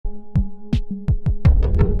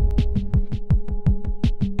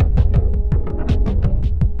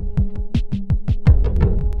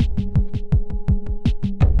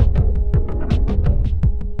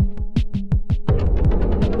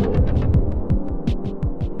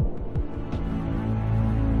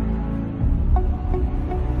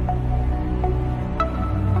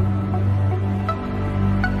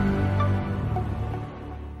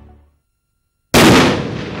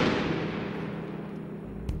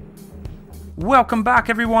Welcome back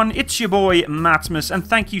everyone, it's your boy Matsmus, and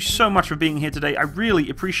thank you so much for being here today. I really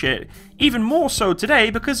appreciate it. Even more so today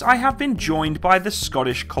because I have been joined by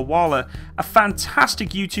theScottishKoala, a fantastic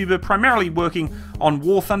YouTuber primarily working on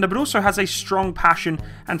War Thunder, but also has a strong passion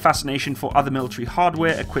and fascination for other military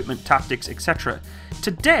hardware, equipment, tactics, etc.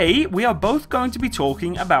 Today we are both going to be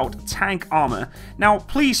talking about tank armor. Now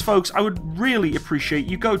please folks, I would really appreciate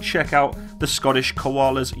you go check out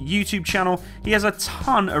theScottishKoala's YouTube channel. He has a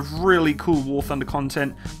ton of really cool War Thunder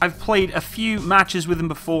content. I've played a few matches with him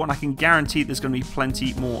before and I can guarantee there's going to be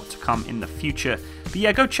plenty more to come in the future. But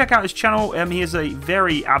yeah, go check out his channel. He is a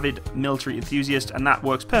very avid military enthusiast and that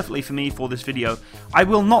works perfectly for me for this video. I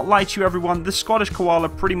will not lie to you everyone,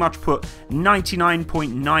 theScottishKoala pretty much put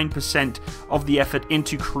 99.9% of the effort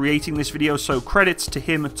into creating this video, so credits to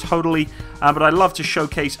him totally. But I love to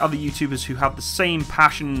showcase other YouTubers who have the same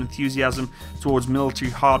passion and enthusiasm towards military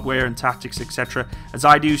hardware and tactics, etc. as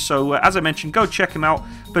I do. So as I mentioned, go check him out.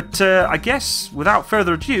 But I guess without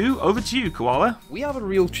further ado, over to you, Koala. We have a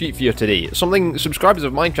real treat for you today, something subscribers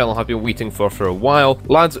of my channel have been waiting for a while.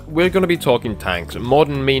 Lads, we're going to be talking tanks,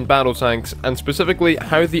 modern main battle tanks, and specifically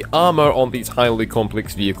how the armor on these highly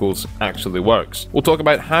complex vehicles actually works. We'll talk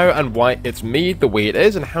about how and why it's made the way it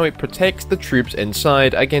is and how it protects the troops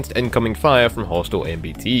inside against incoming fire from hostile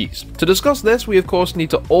MPTs. To discuss this, we of course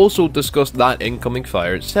need to also discuss that incoming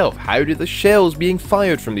fire itself. How do the shells being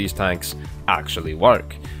fired from these tanks actually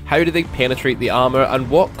work? How do they penetrate the armor and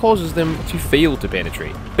what causes them to fail to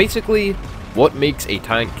penetrate? Basically, what makes a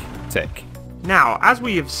tank tick? Now, as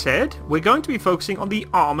we have said, we're going to be focusing on the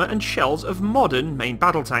armor and shells of modern main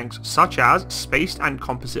battle tanks, such as spaced and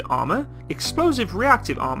composite armor, explosive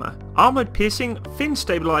reactive armor, armored piercing fin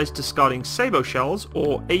stabilized discarding sabot shells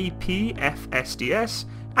or APFSDS,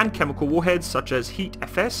 and chemical warheads such as heat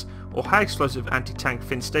FS or high explosive anti-tank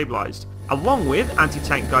fin stabilized, along with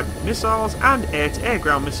anti-tank guided missiles and air-to-air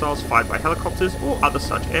ground missiles fired by helicopters or other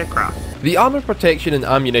such aircraft. The armor protection and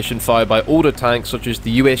ammunition fired by older tanks such as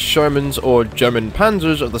the US Shermans or German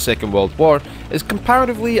Panzers of the Second World War is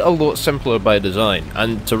comparatively a lot simpler by design,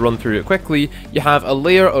 and to run through it quickly, you have a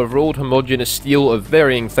layer of rolled homogeneous steel of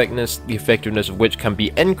varying thickness, the effectiveness of which can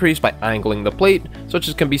be increased by angling the plate, such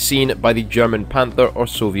as can be seen by the German Panther or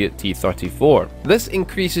Soviet T-34. This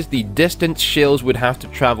increases the distance shells would have to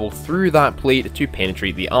travel through that plate to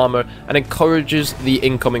penetrate the armor and encourages the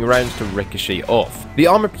incoming rounds to ricochet off. The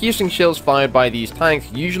armor-piercing shells fired by these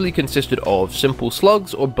tanks usually consisted of simple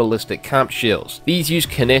slugs or ballistic cap shells. These use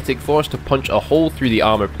kinetic force to punch a hole through the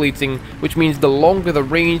armor plating, which means the longer the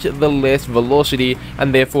range, the less velocity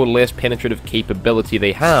and therefore less penetrative capability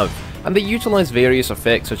they have. And they utilize various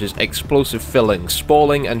effects such as explosive filling,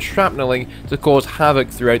 spalling and shrapneling to cause havoc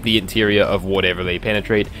throughout the interior of whatever they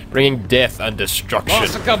penetrate, bringing death and destruction.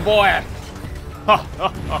 Massacre boy!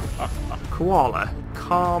 Koala,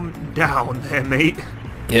 calm down there, mate.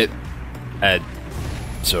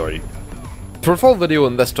 Sorry. For a full video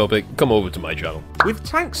on this topic, come over to my channel. With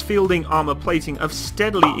tanks fielding armor plating of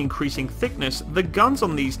steadily increasing thickness, the guns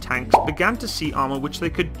on these tanks began to see armor which they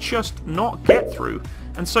could just not get through,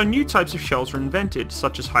 and so new types of shells were invented,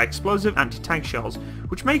 such as high explosive anti-tank shells,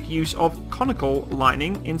 which make use of conical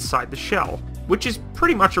lining inside the shell, which is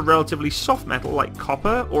pretty much a relatively soft metal like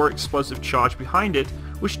copper or explosive charge behind it,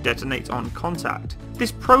 which detonates on contact.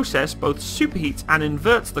 This process both superheats and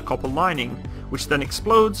inverts the copper lining, which then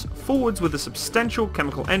explodes forwards with a substantial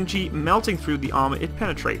chemical energy melting through the armor it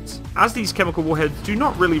penetrates. As these chemical warheads do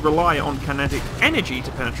not really rely on kinetic energy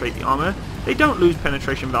to penetrate the armor, they don't lose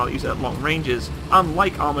penetration values at long ranges.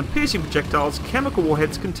 Unlike armored piercing projectiles, chemical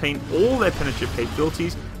warheads contain all their penetrative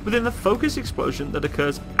capabilities within the focus explosion that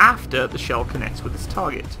occurs after the shell connects with its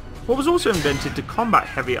target. What was also invented to combat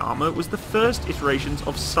heavy armor was the first iterations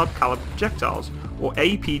of subcaliber projectiles, or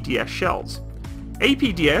APDS shells.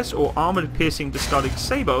 APDS, or Armored Piercing Discarding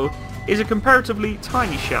Sabot, is a comparatively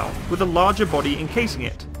tiny shell with a larger body encasing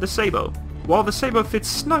it, the sabot. While the sabot fits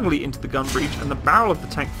snugly into the gun breech and the barrel of the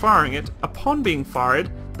tank firing it, upon being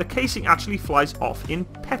fired, the casing actually flies off in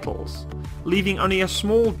petals, leaving only a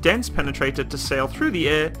small dense penetrator to sail through the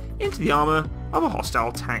air into the armor of a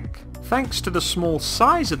hostile tank. Thanks to the small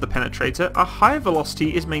size of the penetrator, a higher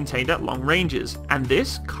velocity is maintained at long ranges, and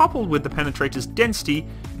this, coupled with the penetrator's density,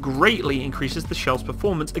 greatly increases the shell's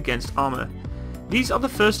performance against armor. These are the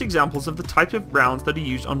first examples of the type of rounds that are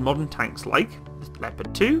used on modern tanks like the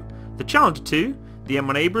Leopard 2, the Challenger 2, the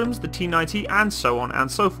M1 Abrams, the T90 and so on and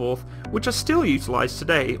so forth, which are still utilised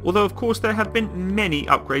today, although of course there have been many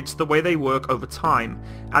upgrades to the way they work over time,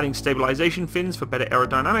 adding stabilisation fins for better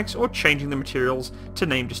aerodynamics or changing the materials, to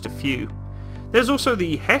name just a few. There's also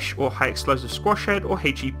the HESH or High Explosive Squash Head or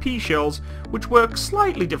HEP shells, which work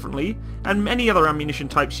slightly differently, and many other ammunition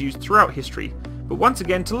types used throughout history. But once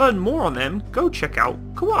again, to learn more on them, go check out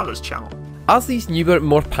Koala's channel. As these newer,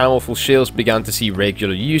 more powerful shells began to see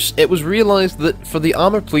regular use, it was realised that for the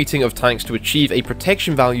armour plating of tanks to achieve a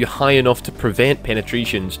protection value high enough to prevent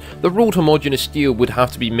penetrations, the rolled homogeneous steel would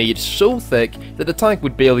have to be made so thick that the tank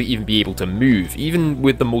would barely even be able to move, even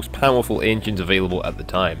with the most powerful engines available at the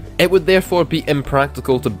time. It would therefore be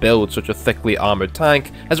impractical to build such a thickly armoured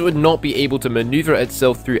tank, as it would not be able to manoeuvre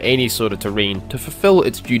itself through any sort of terrain to fulfil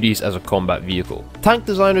its duties as a combat vehicle. Tank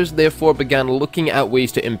designers therefore began looking at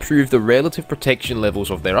ways to improve the relative protection levels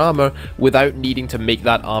of their armour without needing to make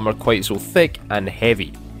that armour quite so thick and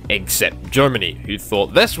heavy. Except Germany, who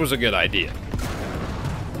thought this was a good idea.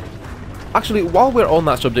 Actually, while we're on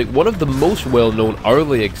that subject, one of the most well-known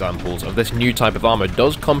early examples of this new type of armour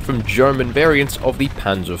does come from German variants of the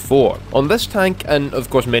Panzer IV. On this tank, and of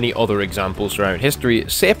course many other examples throughout history,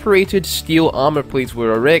 separated steel armour plates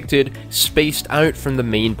were erected, spaced out from the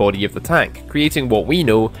main body of the tank, creating what we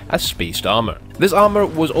know as spaced armour. This armour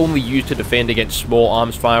was only used to defend against small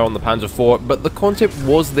arms fire on the Panzer IV, but the concept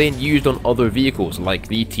was then used on other vehicles like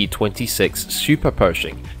the T-26 Super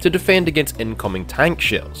Pershing to defend against incoming tank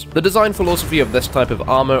shells. The design philosophy of this type of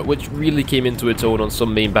armour, which really came into its own on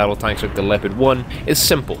some main battle tanks like the Leopard 1, is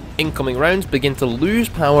simple. Incoming rounds begin to lose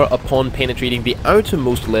power upon penetrating the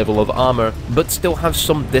outermost level of armour, but still have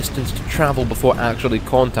some distance to travel before actually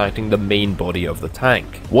contacting the main body of the tank.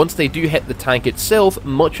 Once they do hit the tank itself,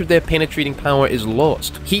 much of their penetrating power is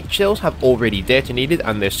lost. Heat shells have already detonated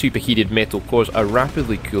and their superheated metal cores are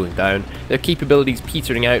rapidly cooling down, their capabilities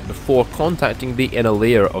petering out before contacting the inner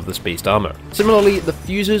layer of the spaced armour. Similarly, the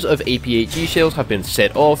fuses of APHE shells have been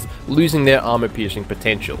set off, losing their armour-piercing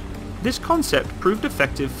potential. This concept proved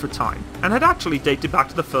effective for time, and had actually dated back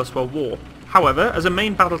to the First World War. However, as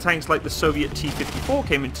main battle tanks like the Soviet T-54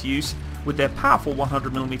 came into use, with their powerful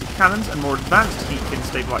 100mm cannons and more advanced heat-fin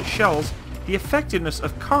stabilised shells, the effectiveness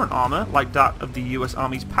of current armour, like that of the US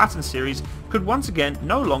Army's Patton series, could once again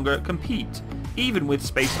no longer compete, even with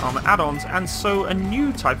spaced armour add-ons, and so a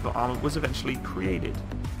new type of armour was eventually created.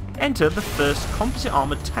 Enter the first composite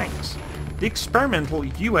armoured tanks, the experimental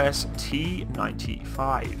US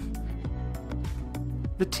T-95.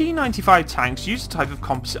 The T-95 tanks use a type of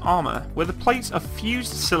composite armour, where the plates of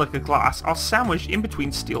fused silica glass are sandwiched in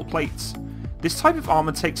between steel plates. This type of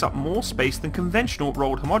armour takes up more space than conventional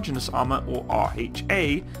rolled homogeneous armour or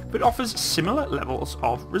RHA, but offers similar levels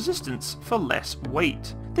of resistance for less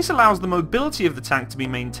weight. This allows the mobility of the tank to be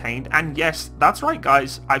maintained, and yes, that's right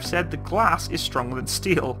guys, I've said the glass is stronger than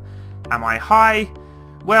steel. Am I high?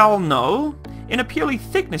 Well, no. In a purely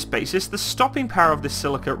thickness basis, the stopping power of this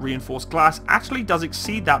silica reinforced glass actually does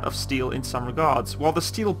exceed that of steel in some regards, while the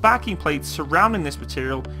steel backing plates surrounding this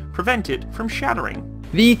material prevent it from shattering.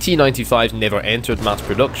 The T-95s never entered mass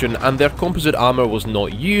production, and their composite armour was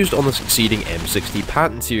not used on the succeeding M60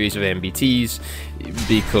 Patton series of MBTs,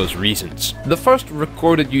 because reasons. The first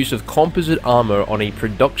recorded use of composite armour on a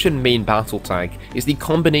production main battle tank is the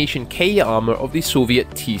combination K armour of the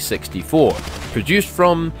Soviet T-64, produced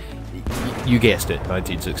from, you guessed it,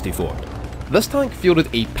 1964. This tank fielded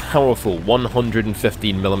a powerful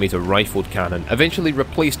 115mm rifled cannon, eventually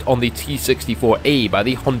replaced on the T-64A by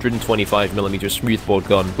the 125mm smoothbore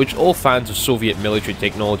gun, which all fans of Soviet military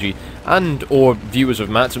technology and or viewers of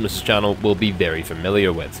Maximus' channel will be very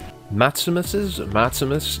familiar with. Maximus?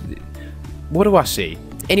 What do I say?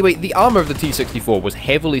 Anyway, the armour of the T-64 was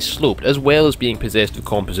heavily sloped as well as being possessed of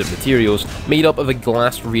composite materials made up of a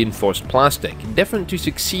glass-reinforced plastic, different to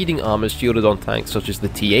succeeding armours fielded on tanks such as the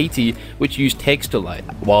T-80, which used Textolite,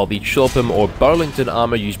 while the Chopham or Burlington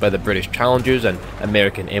armour used by the British Challengers and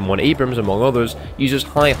American M1 Abrams among others uses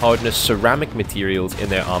high-hardness ceramic materials in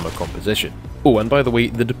their armour composition. Oh, and by the way,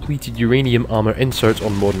 the depleted uranium armour inserts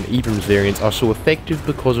on modern Abrams variants are so effective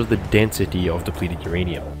because of the density of depleted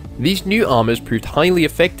uranium. These new armours proved highly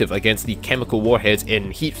effective against the chemical warheads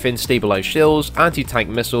in heat-fin stabilised shells, anti-tank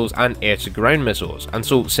missiles and air-to-ground missiles, and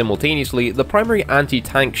so simultaneously the primary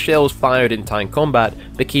anti-tank shells fired in tank combat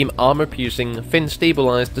became armour-piercing,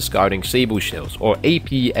 fin-stabilised discarding sable shells, or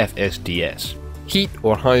APFSDS. Heat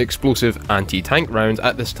or high explosive anti-tank rounds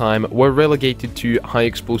at this time were relegated to high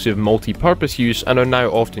explosive multi-purpose use and are now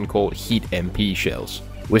often called heat MP shells.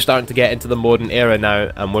 We're starting to get into the modern era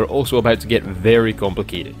now, and we're also about to get very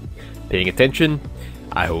complicated. Paying attention?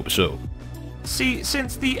 I hope so. See,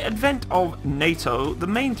 since the advent of NATO, the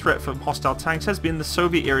main threat from hostile tanks has been the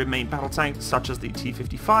Soviet-era main battle tanks such as the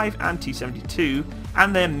T-55 and T-72,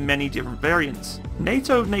 and their many different variants.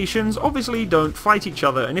 NATO nations obviously don't fight each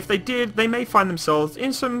other, and if they did, they may find themselves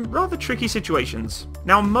in some rather tricky situations.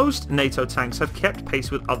 Now, most NATO tanks have kept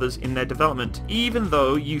pace with others in their development, even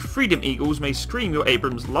though you Freedom Eagles may scream your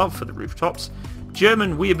Abrams love for the rooftops.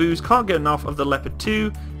 German weeaboos can't get enough of the Leopard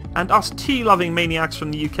 2, and us tea-loving maniacs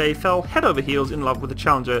from the UK fell head over heels in love with the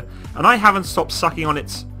Challenger, and I haven't stopped sucking on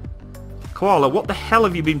its... Koala, what the hell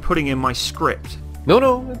have you been putting in my script?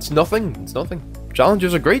 No, it's nothing,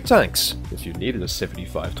 Challengers are great tanks, if you needed a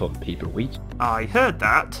 75-ton paperweight. I heard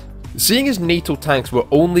that. Seeing as NATO tanks were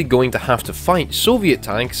only going to have to fight Soviet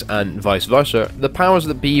tanks, and vice versa, the powers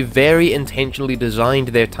that be very intentionally designed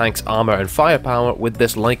their tanks' armour and firepower with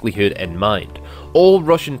this likelihood in mind. All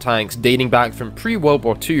Russian tanks dating back from pre-World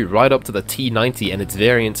War II right up to the T-90 and its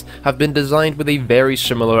variants have been designed with a very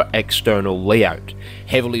similar external layout,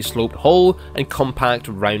 heavily sloped hull and compact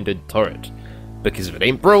rounded turret. Because if it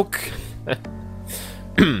ain't broke...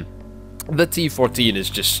 the T-14 is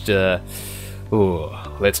just, oh,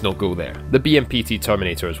 let's not go there. The BMPT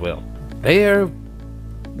Terminator as well. They're...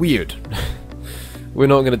 weird. We're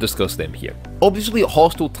not going to discuss them here. Obviously,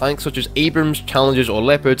 hostile tanks such as Abrams, Challengers or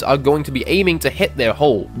Leopards are going to be aiming to hit their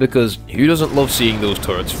hull, because who doesn't love seeing those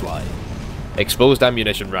turrets fly? Exposed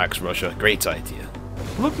ammunition racks, Russia, great idea.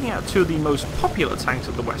 Looking at two of the most popular tanks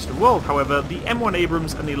of the Western world, however, the M1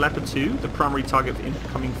 Abrams and the Leopard 2, the primary target for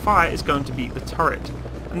incoming fire is going to be the turret.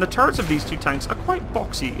 And the turrets of these two tanks are quite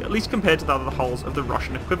boxy, at least compared to the other hulls of the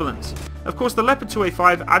Russian equivalents. Of course, the Leopard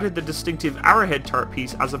 2A5 added the distinctive arrowhead turret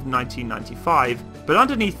piece as of 1995, but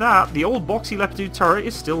underneath that, the old boxy Leopard 2 turret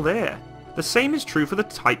is still there. The same is true for the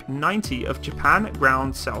Type 90 of Japan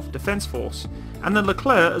Ground Self-Defense Force, and the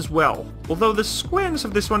Leclerc as well, although the squareness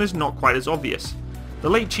of this one is not quite as obvious. The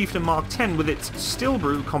late Chieftain Mark 10 with its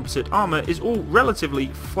Stillbrew composite armour is all relatively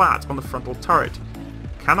flat on the frontal turret.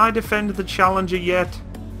 Can I defend the Challenger yet?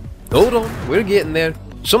 Hold on, we're getting there.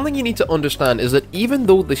 Something you need to understand is that even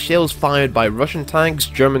though the shells fired by Russian tanks,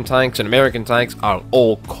 German tanks and American tanks are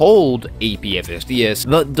all called APFSDS,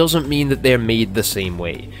 that doesn't mean that they're made the same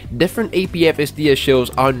way. Different APFSDS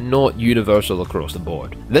shells are not universal across the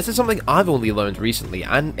board. This is something I've only learned recently,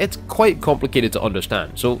 and it's quite complicated to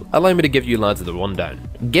understand, so allow me to give you lads the rundown.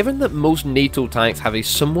 Given that most NATO tanks have a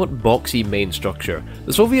somewhat boxy main structure,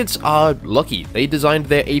 the Soviets are lucky. They designed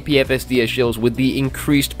their APFSDS shells with the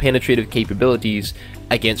increased penetrative capabilities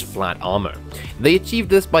against flat armor. They achieved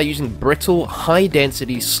this by using brittle,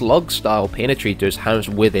 high-density slug-style penetrators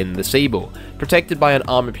housed within the sabot, protected by an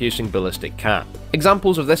armor-piercing ballistic cap.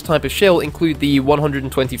 Examples of this type of shell include the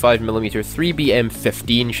 125mm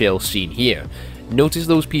 3BM15 shell seen here. Notice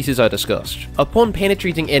those pieces I discussed. Upon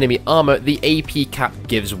penetrating enemy armor, the AP cap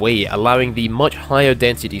gives way, allowing the much higher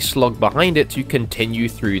density slug behind it to continue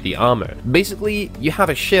through the armor. Basically, you have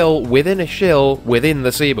a shell within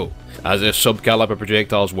the sabot, as if subcaliber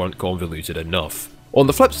projectiles weren't convoluted enough. On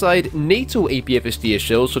the flip side, NATO APFSDS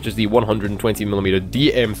shells such as the 120mm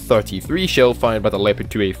DM33 shell fired by the Leopard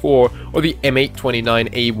 2A4 or the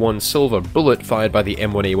M829A1 Silver Bullet fired by the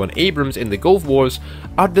M1A1 Abrams in the Gulf Wars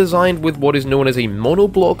are designed with what is known as a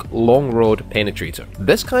monoblock long rod penetrator.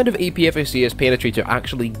 This kind of APFSDS penetrator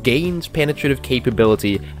actually gains penetrative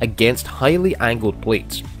capability against highly angled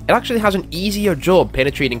plates. It actually has an easier job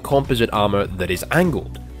penetrating composite armor that is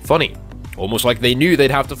angled. Funny, almost like they knew they'd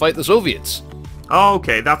have to fight the Soviets.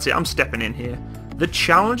 Okay, that's it, I'm stepping in here. The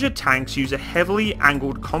Challenger tanks use a heavily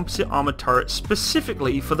angled composite armor turret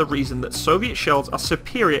specifically for the reason that Soviet shells are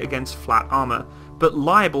superior against flat armor, but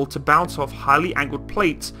liable to bounce off highly angled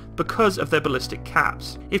plates because of their ballistic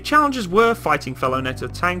caps. If Challengers were fighting fellow NATO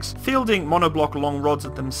tanks, fielding monoblock long rods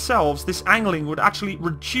at themselves, this angling would actually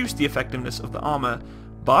reduce the effectiveness of the armor.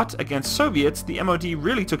 But against Soviets, the MOD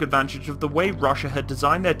really took advantage of the way Russia had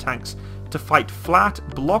designed their tanks to fight flat,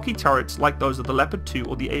 blocky turrets like those of the Leopard 2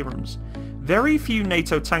 or the Abrams. Very few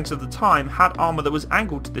NATO tanks of the time had armor that was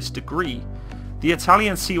angled to this degree. The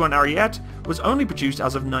Italian C1 Ariete was only produced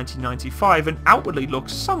as of 1995 and outwardly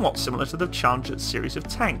looks somewhat similar to the Challenger series of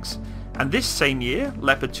tanks. And this same year,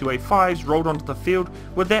 Leopard 2A5s rolled onto the field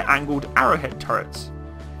with their angled arrowhead turrets.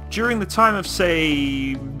 During the time of,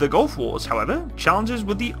 say, the Gulf Wars, however, Challengers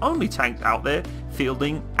were the only tank out there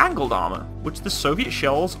fielding angled armor, which the Soviet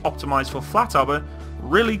shells, optimized for flat armor,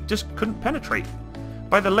 really just couldn't penetrate.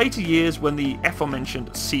 By the later years, when the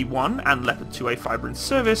aforementioned C1 and Leopard 2A5 were in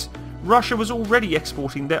service, Russia was already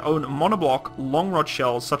exporting their own monoblock long rod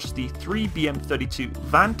shells such as the 3BM32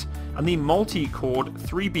 Vant and the multi-chord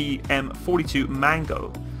 3BM42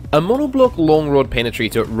 Mango. A monoblock long rod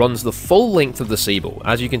penetrator runs the full length of the sable,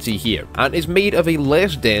 as you can see here, and is made of a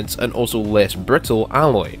less dense and also less brittle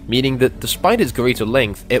alloy, meaning that despite its greater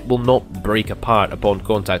length, it will not break apart upon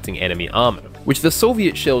contacting enemy armour, which the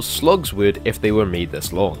Soviet shell's slugs would if they were made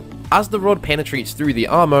this long. As the rod penetrates through the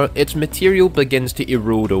armour, its material begins to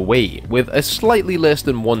erode away, with a slightly less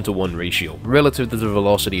than 1:1 ratio, relative to the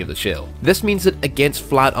velocity of the shell. This means that against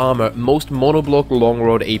flat armour, most monoblock long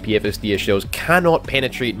rod APFSDS shells cannot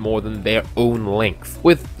penetrate more than their own length,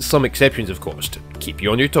 with some exceptions of course, to keep you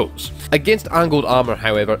on your toes. Against angled armour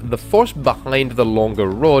however, the force behind the longer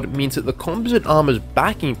rod means that the composite armour's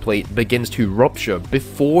backing plate begins to rupture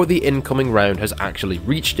before the incoming round has actually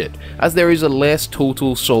reached it, as there is a less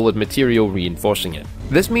total solid material reinforcing it.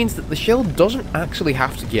 This means that the shell doesn't actually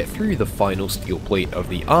have to get through the final steel plate of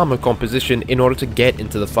the armour composition in order to get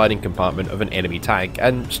into the fighting compartment of an enemy tank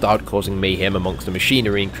and start causing mayhem amongst the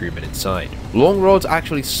machinery and crewmen inside. Long rods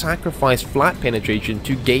actually sacrifice flat penetration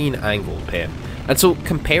to gain angled pen, and so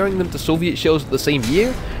comparing them to Soviet shells of the same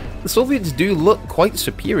year, the Soviets do look quite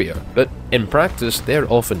superior, but in practice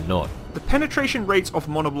they're often not. The penetration rates of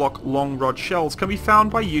monoblock long rod shells can be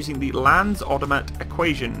found by using the Lanz-Automat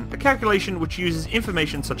equation, a calculation which uses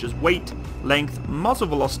information such as weight, length, muzzle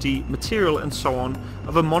velocity, material and so on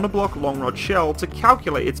of a monoblock long rod shell to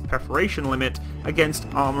calculate its perforation limit against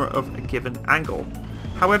armour of a given angle.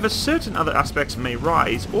 However, certain other aspects may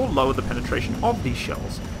rise or lower the penetration of these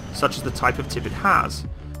shells, such as the type of tip it has.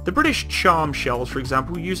 The British charm shells, for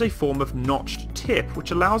example, use a form of notched tip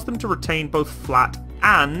which allows them to retain both flat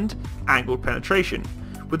and angled penetration,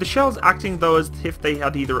 with the shells acting though as if they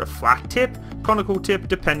had either a flat tip, conical tip,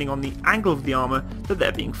 depending on the angle of the armour that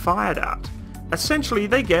they're being fired at. Essentially,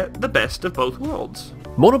 they get the best of both worlds.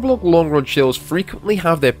 Monoblock long rod shells frequently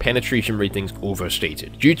have their penetration ratings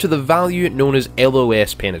overstated, due to the value known as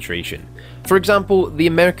LOS penetration. For example, the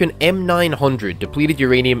American M900 depleted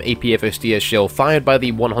uranium APFSDS shell fired by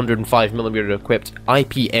the 105mm equipped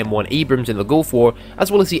IPM-1 Abrams in the Gulf War,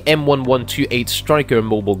 as well as the M1128 Stryker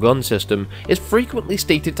mobile gun system, is frequently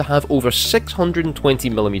stated to have over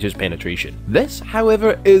 620mm penetration. This,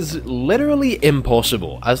 however, is literally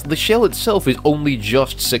impossible, as the shell itself is only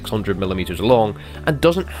just 600mm long, and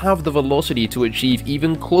doesn't have the velocity to achieve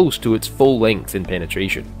even close to its full length in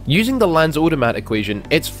penetration. Using the Lanz-Automat equation,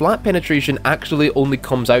 its flat penetration actually only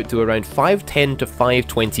comes out to around 510 to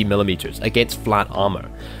 520mm against flat armour.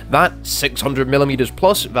 That 600mm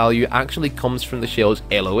plus value actually comes from the shell's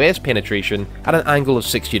LOS penetration at an angle of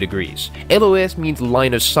 60 degrees. LOS means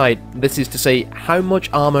line of sight, this is to say how much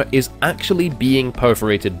armour is actually being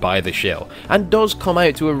perforated by the shell, and does come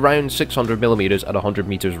out to around 600mm at 100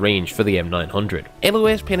 meters range for the M900.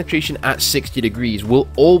 LOS penetration at 60 degrees will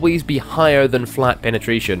always be higher than flat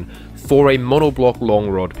penetration for a monoblock long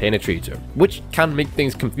rod penetrator, which can make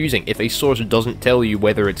things confusing if a source doesn't tell you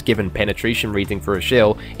whether its given penetration rating for a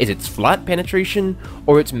shell is its flat penetration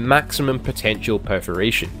or its maximum potential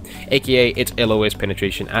perforation, aka its LOS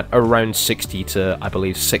penetration at around 60 to I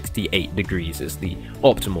believe 68 degrees is the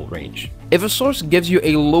optimal range. If a source gives you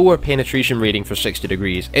a lower penetration rating for 60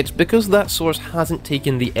 degrees, it's because that source hasn't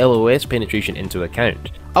taken the LOS penetration into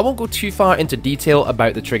account. I won't go too far into detail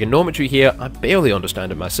about the trigonometry here, I barely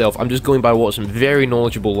understand it myself, I'm just going by what some very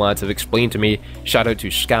knowledgeable lads have explained to me, shout out to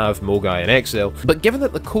Scav, Mogai and Excel, but given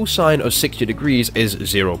that the cosine of 60 degrees is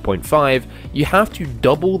 0.5, you have to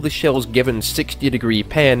double the shell's given 60 degree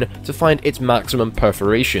pen to find its maximum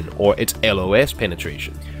perforation, or its LOS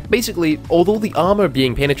penetration. Basically, although the armour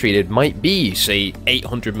being penetrated might be, say,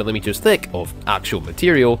 800mm thick of actual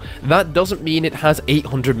material, that doesn't mean it has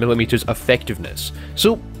 800mm effectiveness.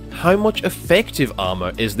 So, how much effective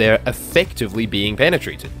armour is there effectively being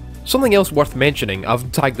penetrated? Something else worth mentioning,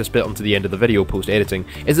 I've tagged this bit onto the end of the video post-editing,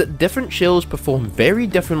 is that different shells perform very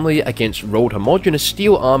differently against rolled homogeneous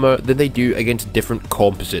steel armour than they do against different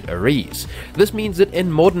composite arrays. This means that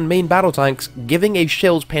in modern main battle tanks, giving a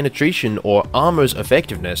shell's penetration or armour's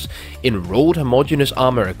effectiveness in rolled homogeneous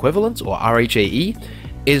armour equivalents, or RHAE,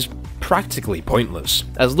 is practically pointless,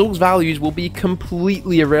 as those values will be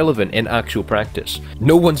completely irrelevant in actual practice.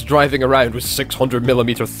 No one's driving around with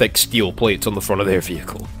 600mm thick steel plates on the front of their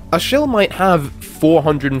vehicle. A shell might have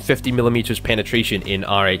 450mm penetration in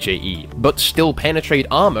RHAE, but still penetrate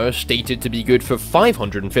armour stated to be good for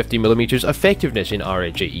 550mm effectiveness in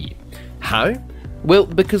RHAE. How? Well,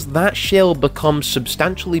 because that shell becomes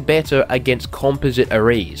substantially better against composite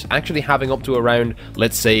arrays, actually having up to around,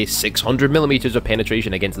 let's say, 600mm of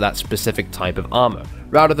penetration against that specific type of armour,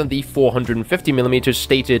 rather than the 450mm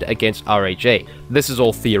stated against RHA. This is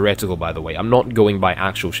all theoretical, by the way, I'm not going by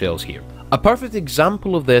actual shells here. A perfect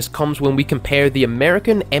example of this comes when we compare the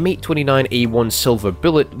American M829A1 Silver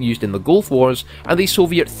Bullet used in the Gulf Wars and the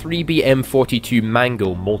Soviet 3BM42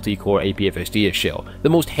 Mango multi-core APFSDS shell, the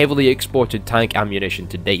most heavily exported tank ammunition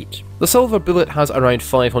to date. The Silver Bullet has around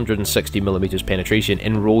 560mm penetration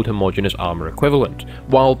in road homogeneous armour equivalent,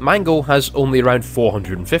 while Mango has only around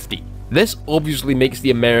 450. This obviously makes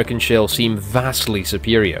the American shell seem vastly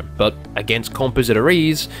superior, but against composite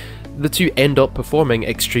arrays, the two end up performing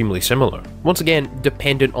extremely similar. Once again,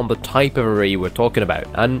 dependent on the type of array we're talking about,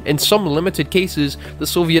 and in some limited cases, the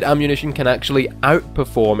Soviet ammunition can actually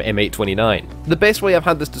outperform M829. The best way I've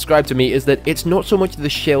had this described to me is that it's not so much the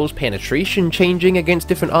shell's penetration changing against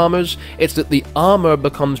different armours, it's that the armour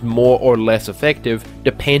becomes more or less effective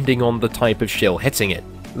depending on the type of shell hitting it.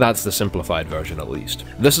 That's the simplified version at least.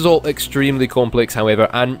 This is all extremely complex however,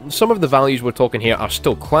 and some of the values we're talking here are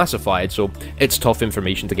still classified, so it's tough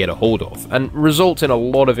information to get a hold of, and results in a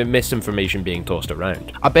lot of misinformation being tossed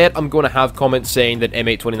around. I bet I'm going to have comments saying that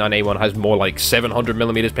M829A1 has more like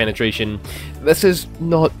 700mm penetration. This is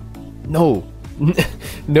not... no.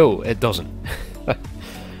 No, it doesn't.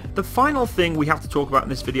 The final thing we have to talk about in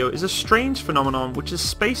this video is a strange phenomenon which is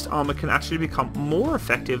spaced armour can actually become more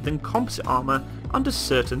effective than composite armour under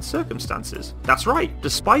certain circumstances. That's right,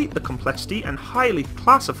 despite the complexity and highly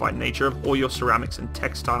classified nature of all your ceramics and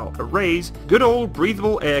textile arrays, good old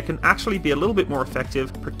breathable air can actually be a little bit more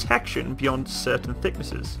effective protection beyond certain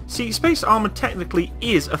thicknesses. See, spaced armour technically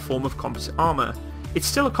is a form of composite armour. It's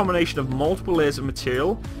still a combination of multiple layers of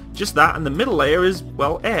material, just that, and the middle layer is,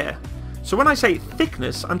 well, air. So when I say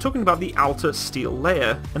thickness, I'm talking about the outer steel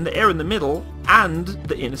layer, and the air in the middle, and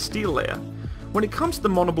the inner steel layer. When it comes to the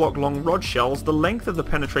monoblock long rod shells, the length of the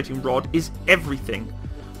penetrating rod is everything.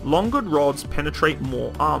 Longer rods penetrate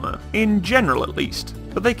more armour, in general at least,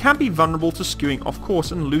 but they can be vulnerable to skewing off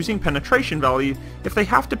course and losing penetration value if they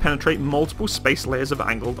have to penetrate multiple space layers of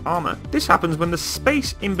angled armour. This happens when the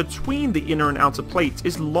space in between the inner and outer plates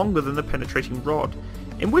is longer than the penetrating rod,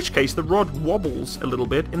 in which case the rod wobbles a little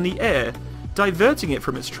bit in the air, diverting it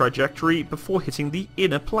from its trajectory before hitting the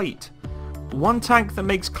inner plate. One tank that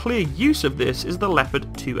makes clear use of this is the Leopard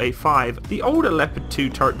 2A5. The older Leopard 2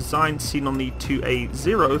 turret design seen on the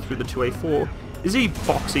 2A0 through the 2A4 is a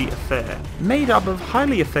boxy affair, made up of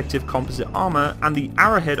highly effective composite armour, and the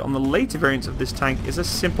arrowhead on the later variants of this tank is a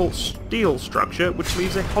simple steel structure which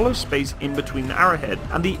leaves a hollow space in between the arrowhead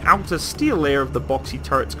and the outer steel layer of the boxy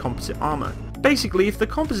turret's composite armour. Basically, if the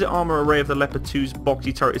composite armour array of the Leopard 2's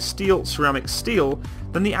boxy turret is steel, ceramic steel,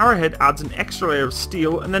 then the arrowhead adds an extra layer of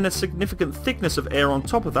steel and then a significant thickness of air on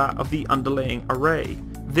top of that of the underlaying array.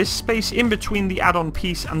 This space in between the add-on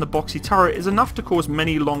piece and the boxy turret is enough to cause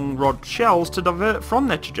many long rod shells to divert from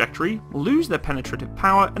their trajectory, lose their penetrative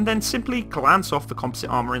power, and then simply glance off the composite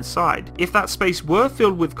armour inside. If that space were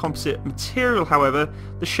filled with composite material, however,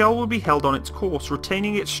 the shell would be held on its course,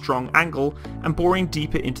 retaining its strong angle and boring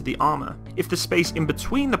deeper into the armour. If the space in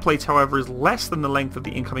between the plates, however, is less than the length of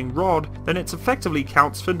the incoming rod, then it effectively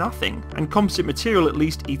counts for nothing, and composite material at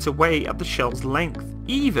least eats away at the shell's length,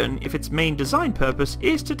 even if its main design purpose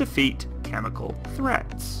is to defeat chemical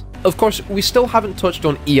threats. Of course, we still haven't touched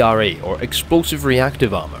on ERA, or Explosive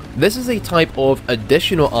Reactive Armour. This is a type of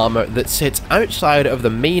additional armour that sits outside of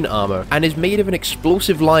the main armour and is made of an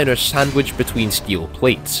explosive liner sandwiched between steel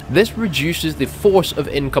plates. This reduces the force of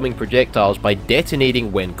incoming projectiles by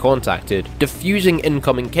detonating when contacted, diffusing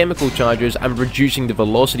incoming chemical charges and reducing the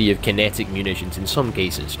velocity of kinetic munitions in some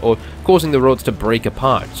cases, or causing the rods to break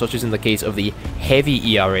apart, such as in the case of the heavy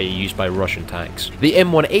ERA used by Russian tanks. The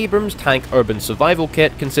M1 Abrams Tank Urban Survival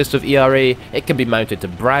Kit consists of ERA. It can be mounted to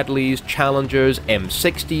Bradleys, Challengers,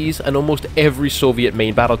 M60s, and almost every Soviet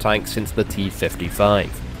main battle tank since the T-55.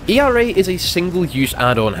 ERA is a single-use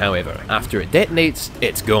add-on, however. After it detonates,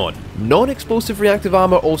 it's gone. Non-explosive reactive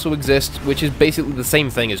armour also exists, which is basically the same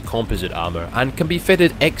thing as composite armour, and can be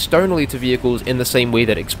fitted externally to vehicles in the same way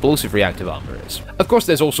that explosive reactive armour is. Of course,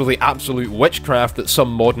 there's also the absolute witchcraft that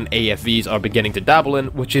some modern AFVs are beginning to dabble in,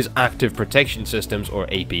 which is Active Protection Systems, or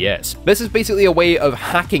APS. This is basically a way of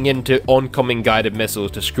hacking into oncoming guided missiles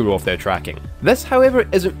to screw off their tracking. This, however,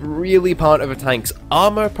 isn't really part of a tank's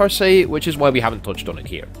armour per se, which is why we haven't touched on it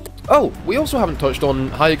here. Oh, we also haven't touched on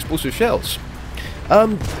high explosive shells.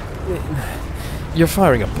 You're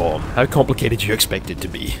firing a bomb. How complicated do you expect it to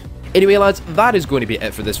be? Anyway lads, that is going to be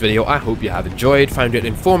it for this video. I hope you have enjoyed, found it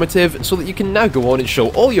informative, so that you can now go on and show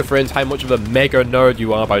all your friends how much of a mega nerd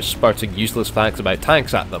you are by spurting useless facts about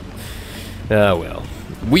tanks at them. Ah well,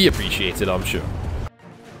 we appreciate it, I'm sure.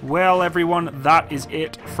 Well everyone, that is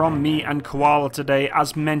it from me and Koala today.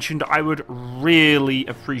 As mentioned, I would really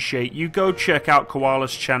appreciate you go check out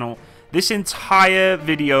Koala's channel. This entire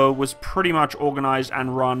video was pretty much organized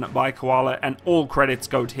and run by Koala, and all credits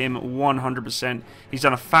go to him 100%. He's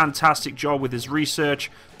done a fantastic job with his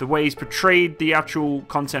research, the way he's portrayed the actual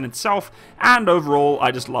content itself, and overall,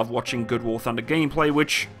 I just love watching good War Thunder gameplay,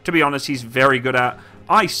 which, to be honest, he's very good at.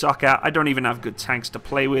 I suck at. I don't even have good tanks to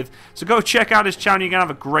play with. So go check out his channel. You're going to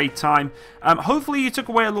have a great time. Hopefully you took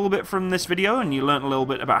away a little bit from this video and you learned a little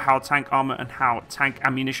bit about how tank armor and how tank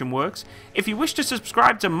ammunition works. If you wish to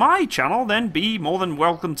subscribe to my channel, then be more than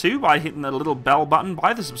welcome to by hitting the little bell button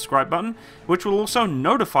by the subscribe button, which will also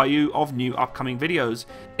notify you of new upcoming videos.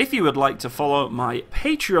 If you would like to follow my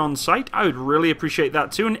Patreon site, I would really appreciate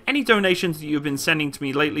that too. And any donations that you've been sending to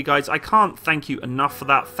me lately, guys, I can't thank you enough for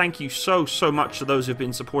that. Thank you so much to those who've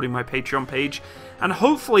been supporting my Patreon page, and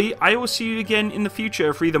hopefully I will see you again in the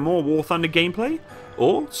future for either more War Thunder gameplay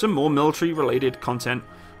or some more military related content.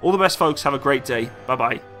 All the best, folks. Have a great day. Bye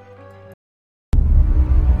bye.